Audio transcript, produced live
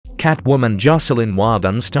Catwoman Jocelyn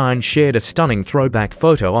Wildenstein shared a stunning throwback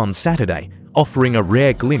photo on Saturday, offering a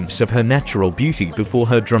rare glimpse of her natural beauty before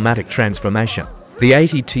her dramatic transformation. The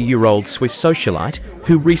 82-year-old Swiss socialite,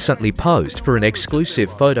 who recently posed for an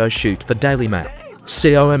exclusive photo shoot for Daily Mail,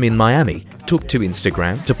 COM in Miami, took to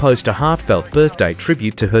Instagram to post a heartfelt birthday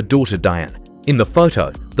tribute to her daughter Diane. In the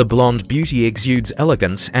photo, the blonde beauty exudes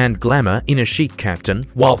elegance and glamour in a chic kaftan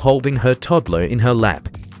while holding her toddler in her lap.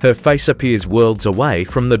 Her face appears worlds away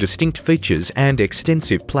from the distinct features and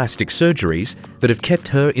extensive plastic surgeries that have kept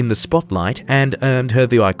her in the spotlight and earned her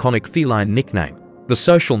the iconic feline nickname. The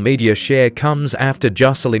social media share comes after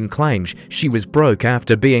Jocelyn claims she was broke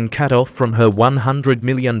after being cut off from her $100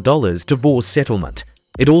 million divorce settlement.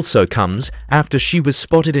 It also comes after she was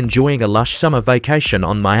spotted enjoying a lush summer vacation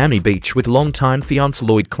on Miami Beach with longtime fiancé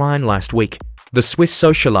Lloyd Klein last week. The Swiss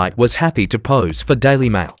socialite was happy to pose for Daily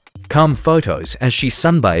Mail. Come photos as she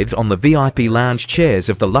sunbathed on the VIP lounge chairs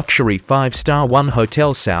of the luxury 5-star One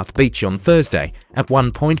Hotel South Beach on Thursday, at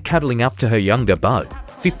one point cuddling up to her younger beau,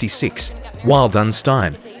 56.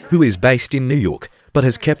 Wildenstein, who is based in New York but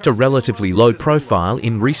has kept a relatively low profile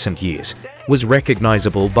in recent years, was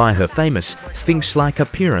recognizable by her famous Sphinx-like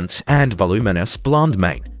appearance and voluminous blonde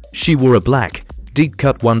mane. She wore a black,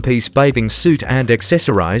 deep-cut one-piece bathing suit and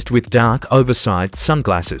accessorized with dark, oversized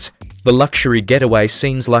sunglasses. The luxury getaway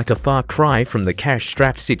seems like a far cry from the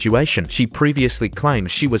cash-strapped situation she previously claimed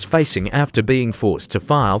she was facing after being forced to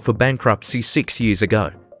file for bankruptcy 6 years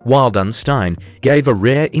ago. Wildenstein gave a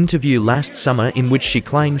rare interview last summer in which she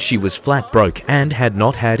claimed she was flat broke and had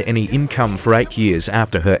not had any income for 8 years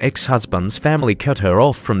after her ex-husband's family cut her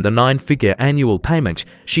off from the 9-figure annual payment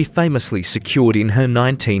she famously secured in her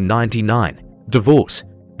 1999 divorce.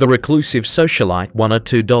 The reclusive socialite won a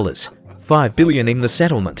 $2.5 billion in the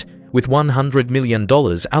settlement, with $100 million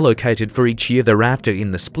allocated for each year thereafter in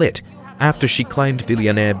the split, after she claimed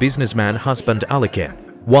billionaire businessman husband Alec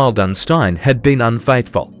Wildenstein had been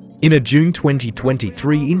unfaithful. In a June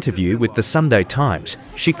 2023 interview with the Sunday Times,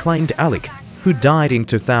 she claimed Alec, who died in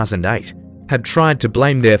 2008, had tried to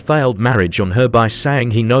blame their failed marriage on her by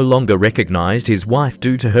saying he no longer recognized his wife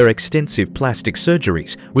due to her extensive plastic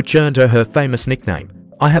surgeries, which earned her famous nickname.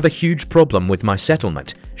 "I have a huge problem with my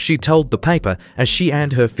settlement," she told the paper as she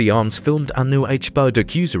and her fiancé filmed a new HBO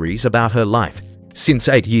docuseries about her life. "Since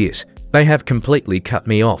 8 years, they have completely cut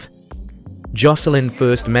me off." Jocelyn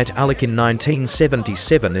first met Alec in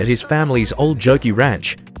 1977 at his family's old Jogi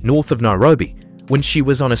Ranch, north of Nairobi, when she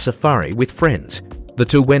was on a safari with friends. The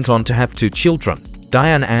two went on to have 2 children,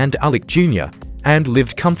 Diane and Alec Jr., and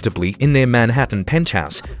lived comfortably in their Manhattan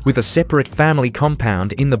penthouse with a separate family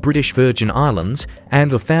compound in the British Virgin Islands and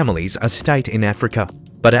the family's estate in Africa.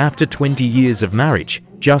 But after 20 years of marriage,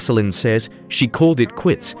 Jocelyn says she called it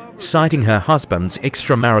quits, citing her husband's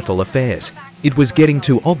extramarital affairs. "It was getting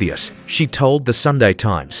too obvious," she told the Sunday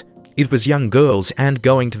Times. "It was young girls and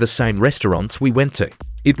going to the same restaurants we went to.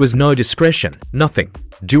 It was no discretion, nothing."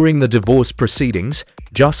 During the divorce proceedings,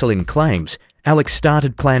 Jocelyn claims Alec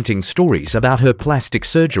started planting stories about her plastic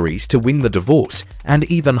surgeries to win the divorce, and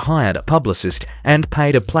even hired a publicist and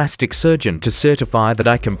paid a plastic surgeon to certify that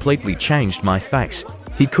 "I completely changed my face.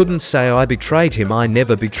 He couldn't say I betrayed him, I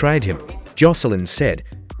never betrayed him," Jocelyn said,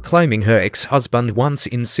 claiming her ex-husband once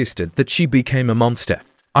insisted that she became a monster.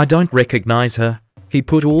 "I don't recognize her. He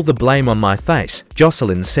put all the blame on my face,"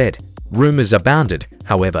 Jocelyn said. Rumors abounded,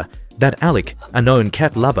 however, that Alec, a known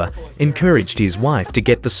cat lover, encouraged his wife to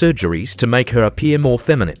get the surgeries to make her appear more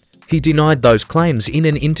feminine. He denied those claims in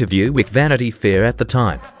an interview with Vanity Fair at the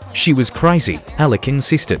time. "She was crazy," Alec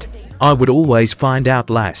insisted. "I would always find out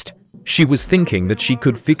last. She was thinking that she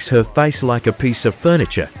could fix her face like a piece of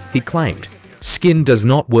furniture," he claimed. "Skin does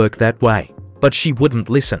not work that way." But she wouldn't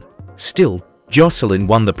listen. Still, Jocelyn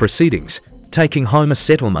won the proceedings, taking home a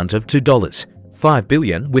settlement of $2.5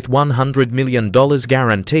 billion with $100 million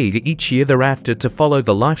guaranteed each year thereafter to follow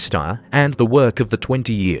the lifestyle and the work of the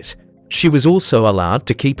 20 years. She was also allowed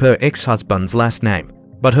to keep her ex-husband's last name,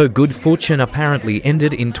 but her good fortune apparently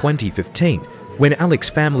ended in 2015 when Alec's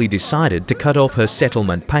family decided to cut off her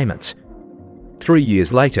settlement payments. 3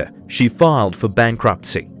 years later, she filed for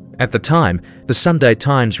bankruptcy. At the time, the Sunday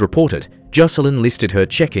Times reported, Jocelyn listed her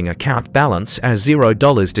checking account balance as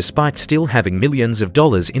 $0 despite still having millions of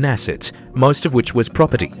dollars in assets, most of which was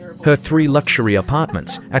property. Her 3 luxury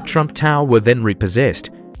apartments at Trump Tower were then repossessed,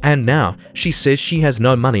 and now she says she has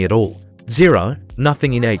no money at all.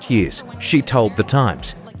 Nothing in 8 years, she told the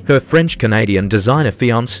Times. Her French-Canadian designer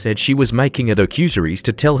fiancé said she was making a docuseries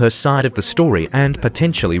to tell her side of the story and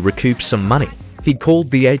potentially recoup some money. He called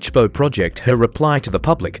the HBO project her reply to the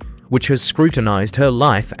public, which has scrutinized her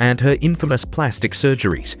life and her infamous plastic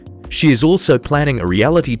surgeries. She is also planning a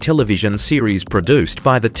reality television series produced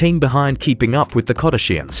by the team behind Keeping Up with the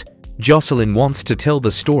Kardashians. Jocelyn wants to tell the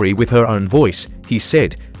story with her own voice, he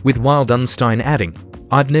said, with Wildenstein adding,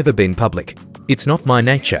 "I've never been public. It's not my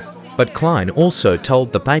nature." But Klein also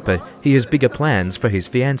told the paper he has bigger plans for his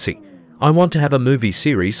fiancée. "I want to have a movie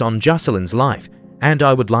series on Jocelyn's life, and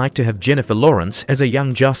I would like to have Jennifer Lawrence as a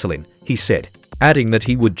young Jocelyn," he said, adding that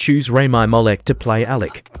he would choose Rami Malek to play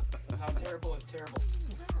Alec.